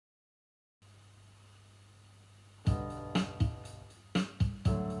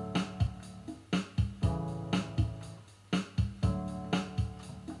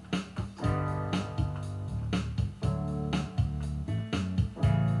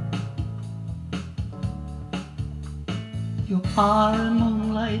You are a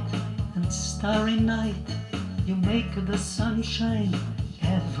moonlight and starry night. You make the sunshine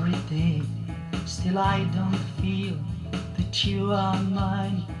every day. Still I don't feel that you are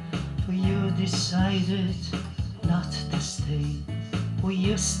mine, for you decided not to stay. We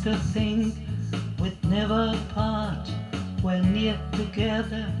used to think we'd never part. We're near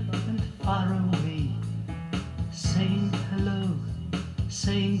together and far away, saying hello,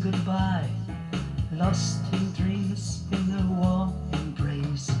 saying goodbye, lost in dreams in a warm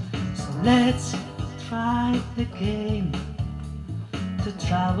embrace. So let's try again to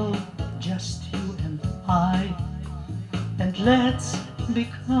travel, just you and I, and let's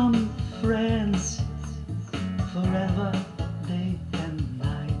become friends forever, day and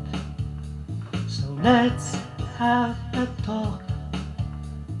night. So let's have a talk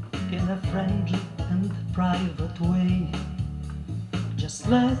in a friendly and private way. Just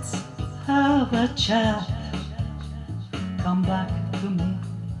let's have a chat. Come back to me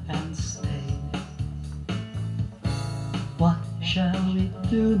and stay. What shall we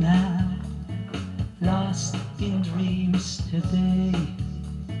do now? Lost in dreams today.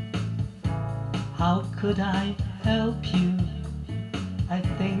 How could I help you? I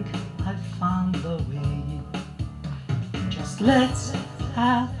think I found the way. Just let's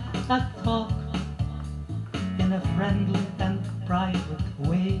have a talk in a friendly and private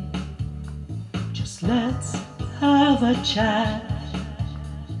way. Just let's have a chat.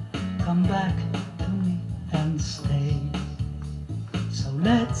 Come back to me and stay. So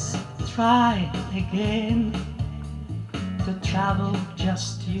let's try again to travel,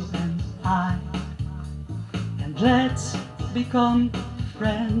 just you and I, and let's become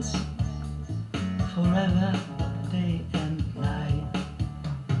friends forever, day and night.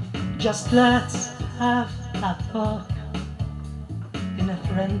 Just let's have a talk in a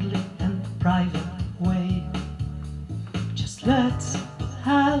friendly and private way. Just let's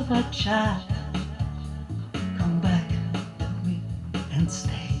have a chat. Come back to me and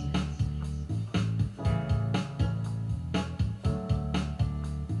stay.